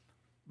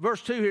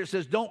 Verse 2 here, it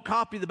says, don't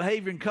copy the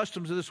behavior and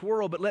customs of this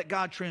world, but let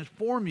God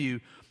transform you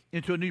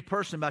into a new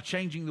person by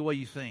changing the way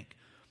you think.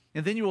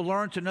 And then you will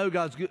learn to know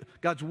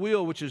God's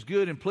will, which is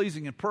good and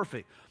pleasing and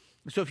perfect.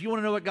 So if you want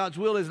to know what God's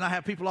will is, and I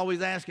have people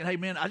always asking, hey,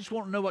 man, I just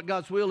want to know what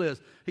God's will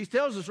is. He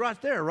tells us right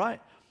there,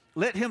 right?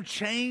 Let him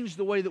change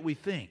the way that we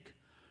think.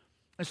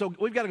 And so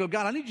we've got to go,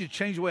 God, I need you to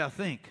change the way I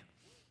think.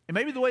 And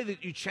maybe the way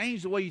that you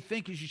change the way you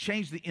think is you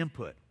change the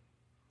input.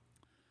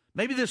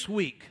 Maybe this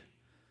week,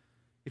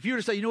 if you were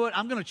to say, you know what,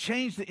 I'm going to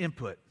change the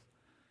input.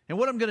 And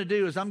what I'm going to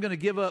do is I'm going to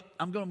give up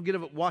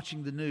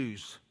watching the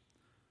news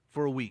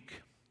for a week.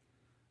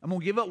 I'm going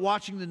to give up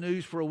watching the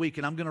news for a week,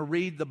 and I'm going to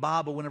read the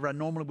Bible whenever I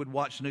normally would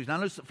watch the news. Now,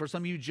 I know for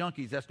some of you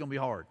junkies, that's going to be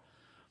hard.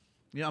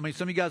 You know, I mean,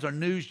 some of you guys are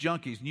news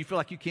junkies, and you feel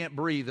like you can't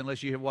breathe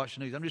unless you have watched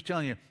the news. I'm just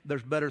telling you,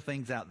 there's better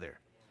things out there.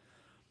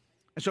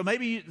 And so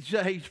maybe you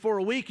say, hey, for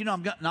a week, you know,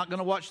 I'm not going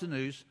to watch the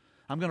news.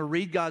 I'm going to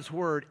read God's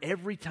Word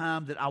every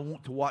time that I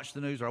want to watch the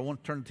news or I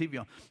want to turn the TV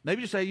on.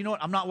 Maybe you say, you know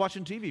what, I'm not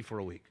watching TV for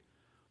a week.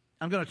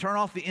 I'm going to turn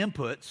off the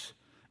inputs,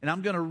 and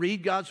I'm going to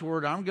read God's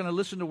Word, or I'm going to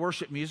listen to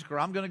worship music, or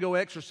I'm going to go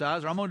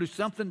exercise, or I'm going to do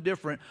something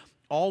different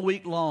all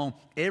week long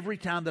every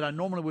time that I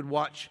normally would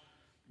watch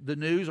the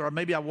news, or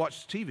maybe I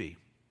watch TV.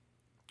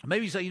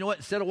 Maybe you say, you know what,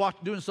 instead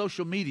of doing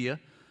social media,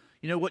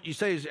 you know, what you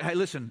say is, hey,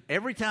 listen,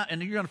 every time,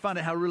 and you're going to find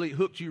out how really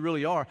hooked you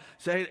really are.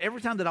 Say, hey, every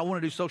time that I want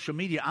to do social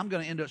media, I'm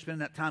going to end up spending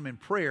that time in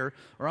prayer,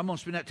 or I'm going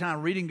to spend that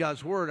time reading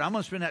God's Word, I'm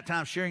going to spend that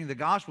time sharing the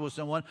gospel with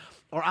someone,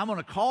 or I'm going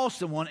to call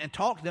someone and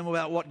talk to them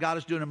about what God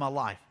is doing in my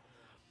life.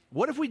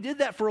 What if we did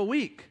that for a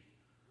week?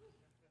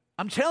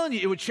 I'm telling you,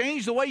 it would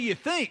change the way you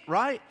think,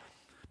 right?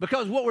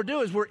 Because what we're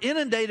doing is we're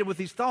inundated with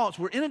these thoughts.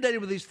 We're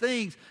inundated with these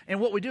things. And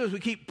what we do is we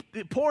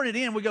keep pouring it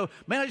in. We go,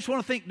 man, I just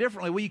want to think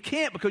differently. Well, you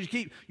can't because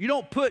you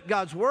don't put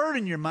God's Word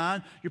in your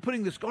mind. You're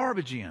putting this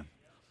garbage in.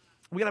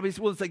 We got to be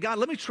willing to say, God,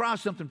 let me try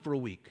something for a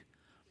week.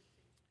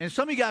 And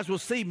some of you guys will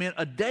see, man,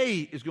 a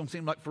day is going to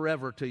seem like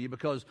forever to you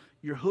because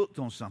you're hooked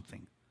on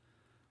something.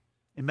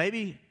 And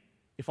maybe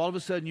if all of a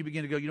sudden you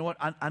begin to go, you know what,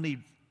 I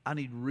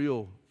need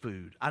real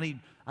food. I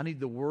need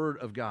the Word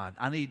of God.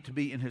 I need to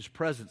be in His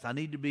presence. I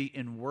need to be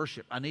in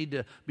worship. I need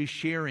to be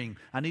sharing.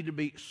 I need to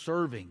be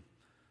serving.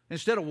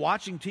 Instead of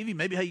watching TV,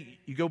 maybe, hey,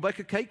 you go bake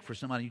a cake for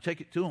somebody. You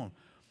take it to them.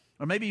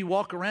 Or maybe you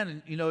walk around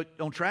and, you know,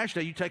 on trash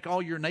day, you take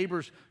all your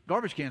neighbors'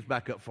 garbage cans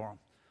back up for them.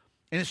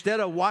 And instead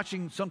of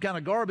watching some kind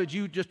of garbage,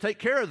 you just take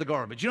care of the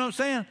garbage. You know what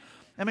I'm saying?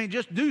 I mean,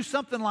 just do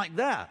something like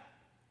that.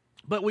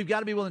 But we've got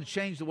to be willing to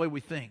change the way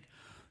we think.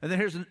 And then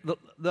here's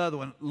the other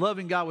one,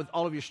 loving God with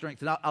all of your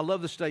strength. And I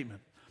love the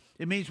statement.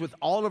 It means with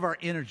all of our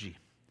energy,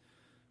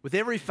 with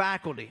every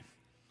faculty,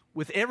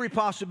 with every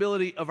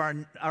possibility of our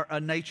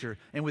nature,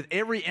 and with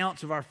every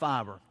ounce of our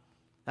fiber.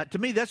 To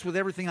me, that's with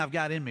everything I've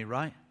got in me,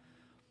 right?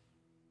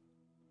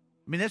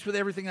 I mean, that's with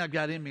everything I've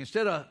got in me.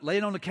 Instead of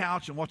laying on the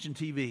couch and watching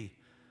TV,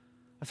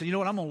 I said, you know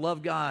what? I'm going to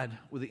love God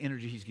with the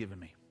energy He's given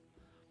me.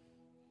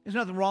 There's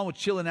nothing wrong with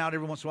chilling out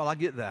every once in a while. I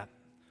get that.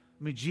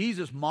 I mean,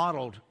 Jesus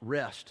modeled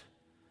rest.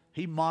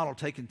 He modeled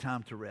taking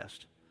time to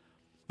rest.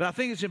 But I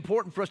think it's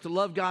important for us to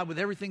love God with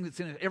everything that's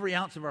in it, every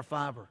ounce of our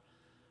fiber.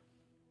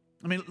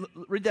 I mean,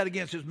 read that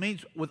again. It says,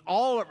 means with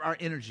all of our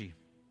energy,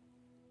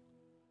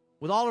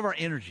 with all of our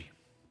energy,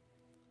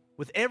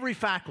 with every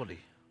faculty,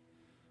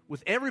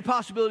 with every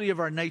possibility of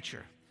our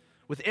nature,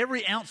 with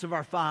every ounce of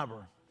our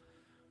fiber.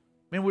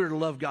 Man, we're to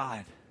love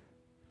God.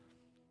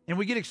 And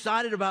we get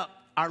excited about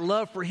our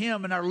love for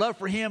Him, and our love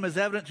for Him is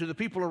evident to the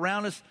people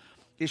around us.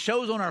 It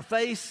shows on our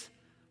face,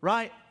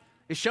 right?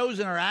 It shows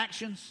in our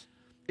actions.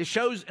 It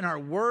shows in our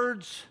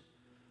words.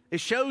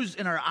 It shows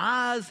in our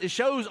eyes. It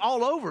shows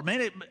all over.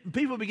 Man,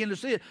 people begin to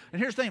see it.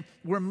 And here's the thing.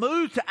 We're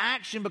moved to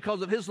action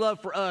because of His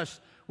love for us.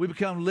 We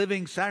become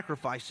living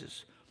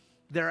sacrifices.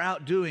 They're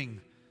out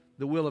doing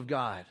the will of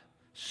God,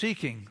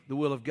 seeking the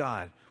will of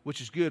God,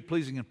 which is good,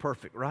 pleasing, and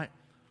perfect, right?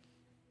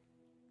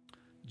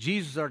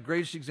 Jesus is our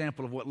greatest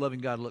example of what loving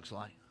God looks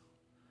like.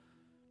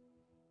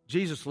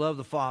 Jesus loved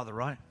the Father,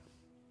 right?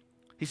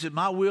 He said,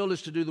 my will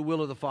is to do the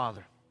will of the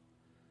Father.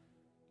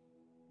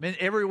 Man,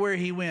 everywhere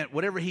He went,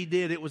 whatever He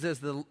did, it was as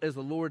the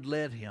Lord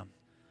led Him.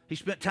 He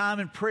spent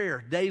time in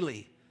prayer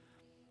daily.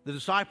 The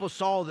disciples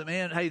saw that,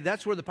 man, hey,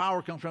 that's where the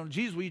power comes from.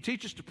 Jesus, will you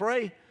teach us to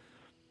pray?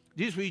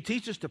 Jesus, will you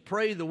teach us to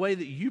pray the way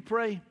that you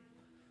pray?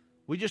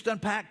 We just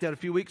unpacked that a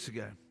few weeks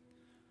ago.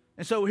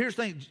 And so here's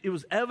the thing. It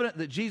was evident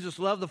that Jesus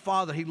loved the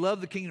Father. He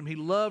loved the kingdom. He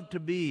loved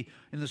to be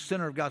in the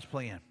center of God's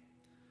plan.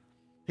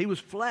 He was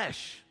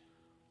flesh.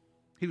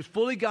 He was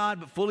fully God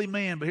but fully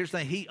man. But here's the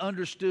thing. He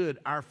understood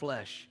our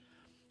flesh.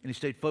 And He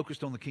stayed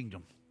focused on the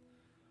kingdom.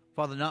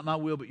 Father, not my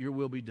will, but your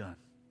will be done.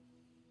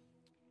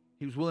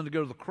 He was willing to go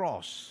to the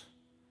cross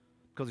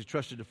because He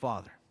trusted the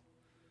Father.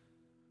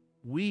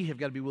 We have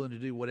got to be willing to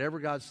do whatever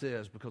God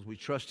says because we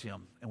trust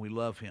Him and we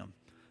love Him.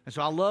 And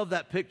so I love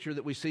that picture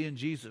that we see in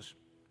Jesus.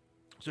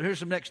 So here's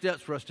some next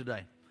steps for us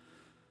today.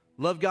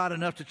 Love God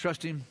enough to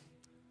trust Him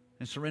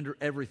and surrender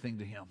everything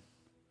to Him.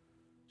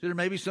 So there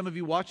may be some of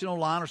you watching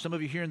online or some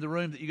of you here in the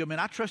room that you go, man,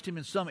 I trust Him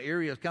in some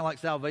areas, kind of like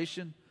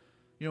salvation,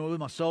 you know, with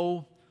my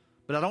soul.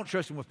 But I don't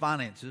trust Him with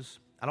finances.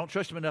 I don't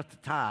trust Him enough to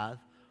tithe.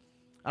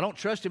 I don't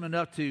trust Him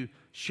enough to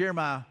share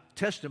my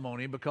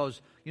testimony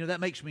because, that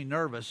makes me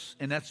nervous,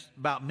 and that's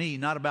about me,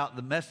 not about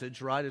the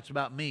message, right? It's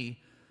about me.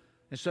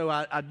 And so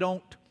I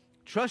don't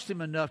trust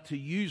him enough to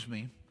use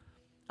me.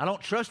 I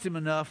don't trust him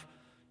enough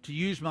to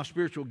use my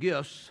spiritual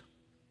gifts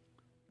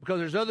because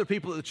there's other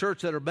people at the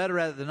church that are better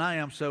at it than I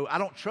am, so I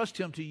don't trust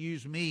him to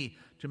use me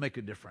to make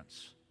a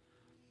difference.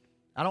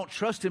 I don't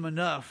trust him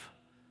enough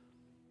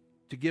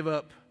to give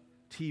up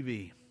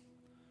TV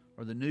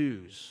or the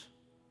news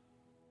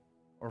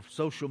or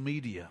social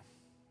media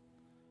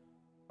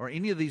or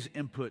any of these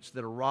inputs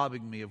that are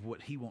robbing me of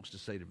what he wants to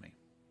say to me.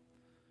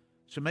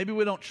 So maybe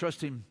we don't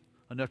trust him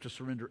enough to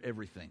surrender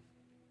everything.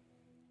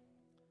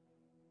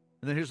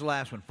 And then here's the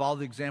last one. Follow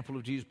the example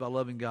of Jesus by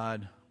loving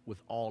God with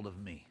all of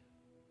me.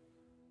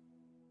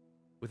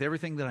 With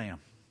everything that I am.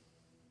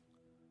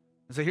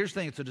 And so here's the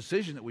thing. It's a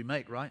decision that we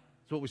make, right?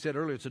 It's what we said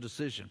earlier. It's a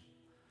decision.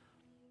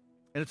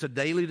 And it's a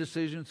daily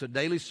decision. It's a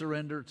daily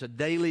surrender. It's a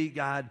daily,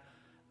 God,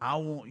 I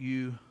want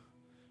you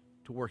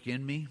to work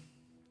in me.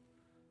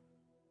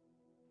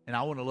 And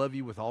I want to love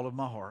you with all of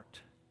my heart,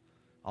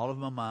 all of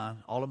my mind,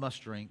 all of my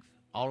strength,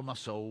 all of my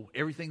soul,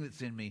 everything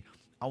that's in me.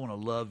 I want to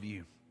love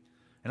you.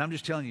 And I'm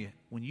just telling you,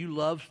 when you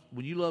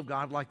love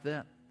God like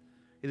that,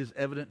 it is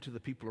evident to the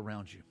people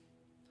around you.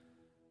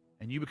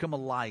 And you become a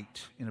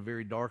light in a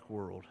very dark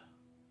world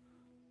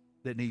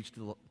that needs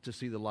to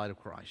see the light of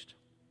Christ.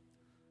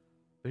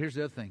 But here's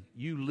the other thing.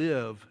 You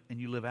live and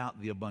you live out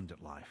the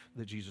abundant life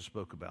that Jesus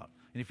spoke about.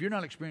 And if you're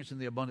not experiencing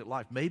the abundant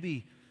life,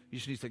 maybe you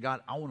just need to say,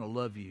 God, I want to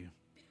love you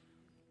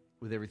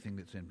with everything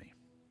that's in me.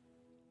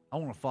 I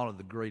want to follow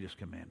the greatest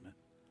commandment.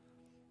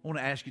 I want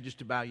to ask you just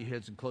to bow your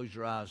heads and close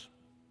your eyes.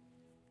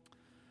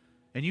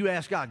 And you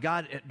ask God,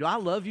 do I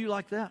love you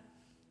like that?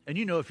 And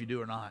you know if you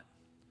do or not.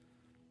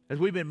 As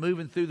we've been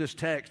moving through this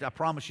text, I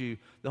promise you,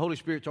 the Holy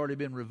Spirit's already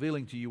been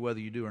revealing to you whether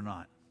you do or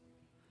not.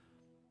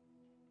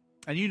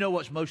 And you know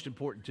what's most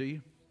important to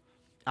you.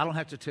 I don't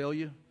have to tell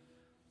you.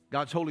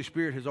 God's Holy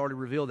Spirit has already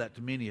revealed that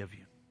to many of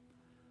you.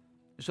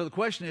 And so the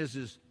question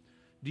is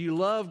do you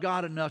love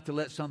God enough to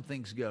let some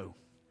things go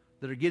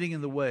that are getting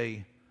in the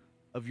way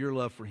of your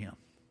love for Him?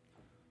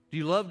 Do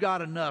you love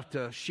God enough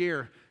to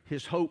share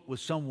His hope with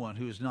someone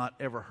who has not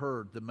ever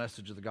heard the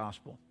message of the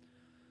gospel?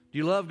 Do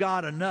you love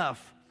God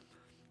enough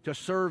to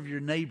serve your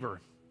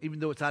neighbor even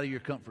though it's out of your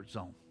comfort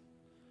zone?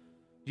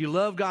 Do you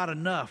love God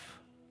enough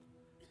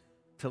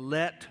to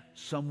let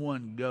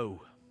someone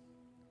go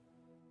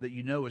that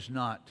you know is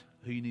not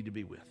who you need to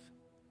be with?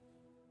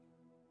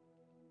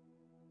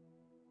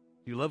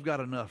 Do you love God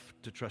enough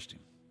to trust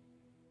Him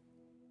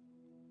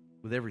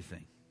with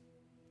everything?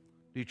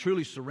 Do you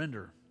truly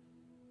surrender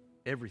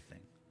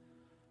everything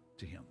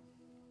to Him?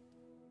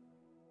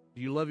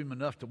 Do you love Him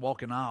enough to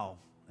walk an aisle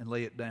and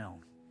lay it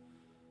down?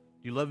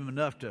 Do you love Him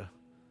enough to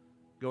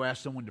go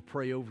ask someone to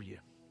pray over you?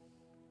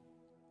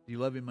 Do you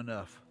love Him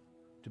enough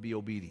to be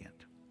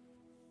obedient?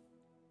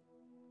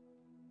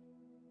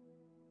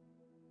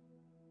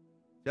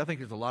 See, I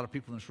think there's a lot of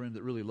people in this room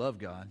that really love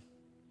God.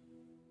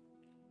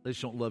 They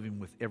just don't love Him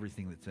with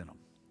everything that's in them.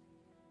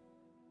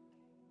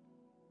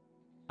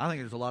 I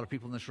think there's a lot of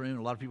people in this room,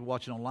 a lot of people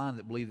watching online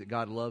that believe that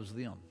God loves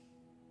them.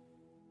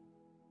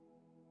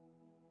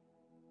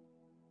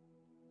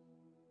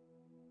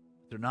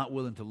 They're not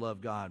willing to love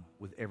God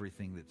with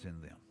everything that's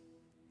in them.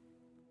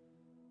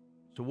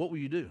 So what will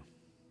you do?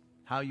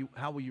 How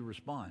will you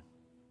respond?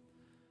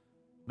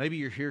 Maybe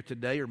you're here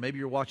today, or maybe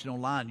you're watching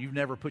online. You've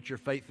never put your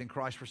faith in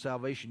Christ for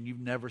salvation. You've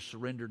never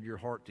surrendered your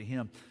heart to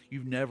Him.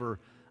 You've never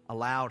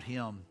allowed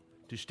Him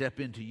to step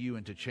into you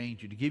and to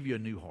change you, to give you a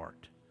new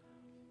heart,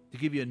 to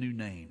give you a new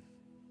name,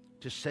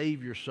 to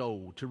save your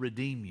soul, to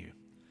redeem you,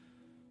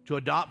 to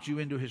adopt you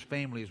into His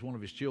family as one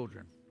of His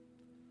children.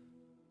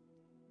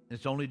 And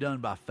it's only done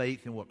by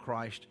faith in what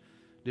Christ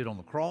did on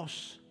the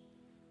cross,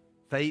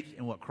 faith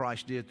in what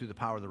Christ did through the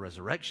power of the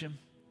resurrection,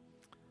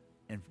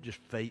 and just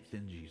faith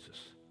in Jesus.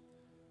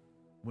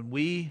 When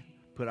we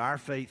put our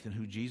faith in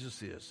who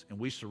Jesus is and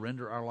we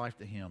surrender our life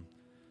to Him,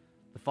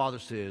 the Father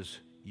says,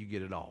 you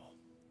get it all.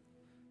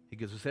 He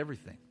gives us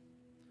everything.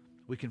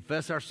 We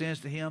confess our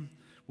sins to Him,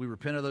 we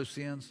repent of those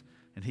sins,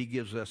 and He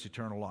gives us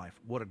eternal life.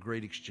 What a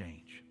great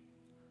exchange.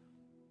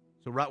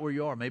 So right where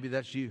you are, maybe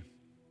that's you.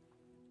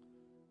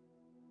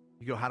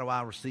 You go, how do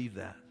I receive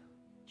that?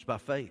 It's by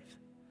faith.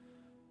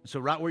 And so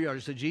right where you are,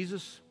 just say,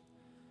 Jesus,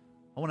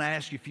 I want to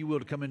ask you, if you will,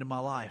 to come into my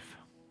life.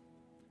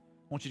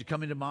 I want you to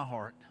come into my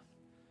heart.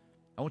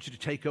 I want you to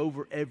take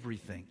over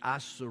everything. I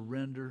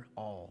surrender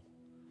all.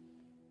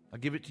 I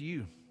give it to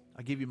you.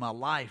 I give you my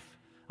life.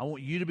 I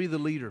want you to be the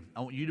leader.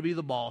 I want you to be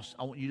the boss.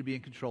 I want you to be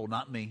in control,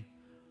 not me.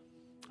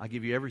 I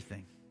give you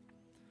everything.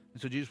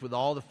 And so Jesus, with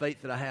all the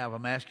faith that I have,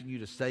 I'm asking you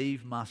to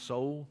save my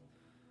soul.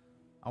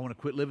 I want to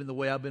quit living the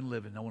way I've been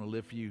living. I want to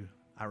live for you.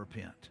 I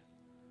repent.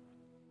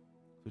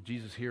 So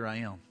Jesus, here I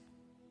am.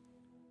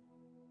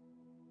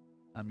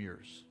 I'm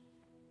yours.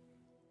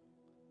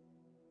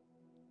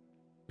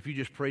 If you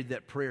just prayed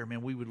that prayer,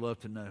 man, we would love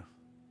to know.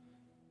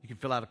 You can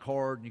fill out a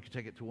card and you can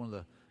take it to one of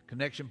the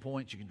connection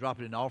points. You can drop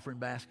it in the offering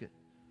basket.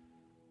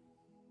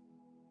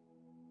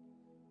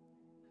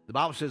 The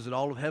Bible says that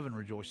all of heaven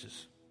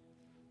rejoices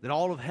that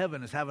all of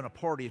heaven is having a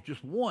party if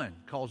just one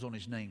calls on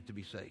his name to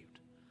be saved.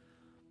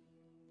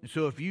 And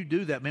so if you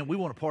do that, man, we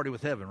want to party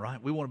with heaven,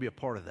 right? We want to be a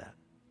part of that.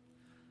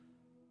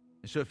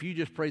 And so if you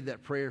just prayed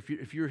that prayer,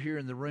 if you're here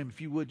in the room, if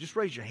you would, just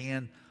raise your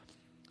hand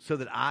so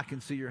that I can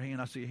see your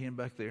hand. I see a hand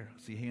back there.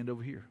 I see a hand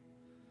over here.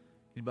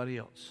 Anybody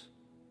else?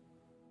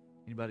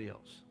 Anybody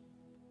else?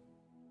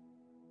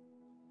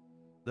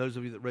 Those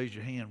of you that raised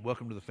your hand,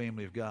 welcome to the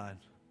family of God.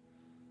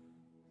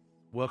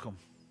 Welcome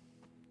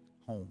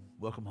home.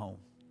 Welcome home.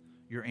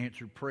 Your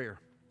answered prayer.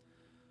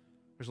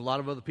 There's a lot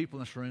of other people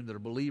in this room that are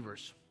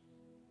believers.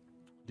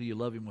 Do you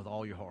love him with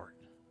all your heart,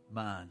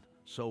 mind,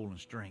 soul, and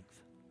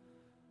strength?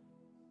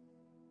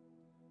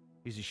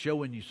 Is he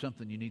showing you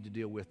something you need to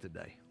deal with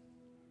today?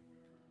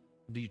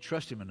 Do you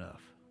trust him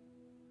enough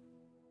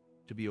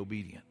to be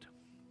obedient?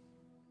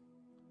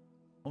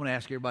 I want to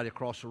ask everybody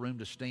across the room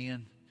to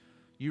stand.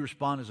 You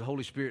respond as the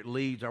Holy Spirit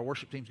leads. Our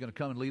worship team's going to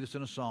come and lead us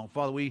in a song.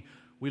 Father, we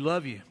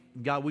love you.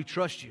 God, we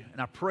trust you.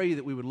 And I pray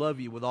that we would love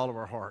you with all of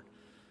our heart.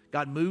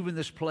 God, move in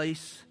this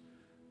place.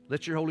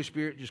 Let your Holy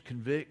Spirit just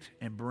convict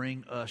and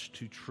bring us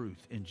to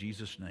truth. In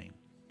Jesus' name,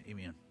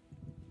 amen.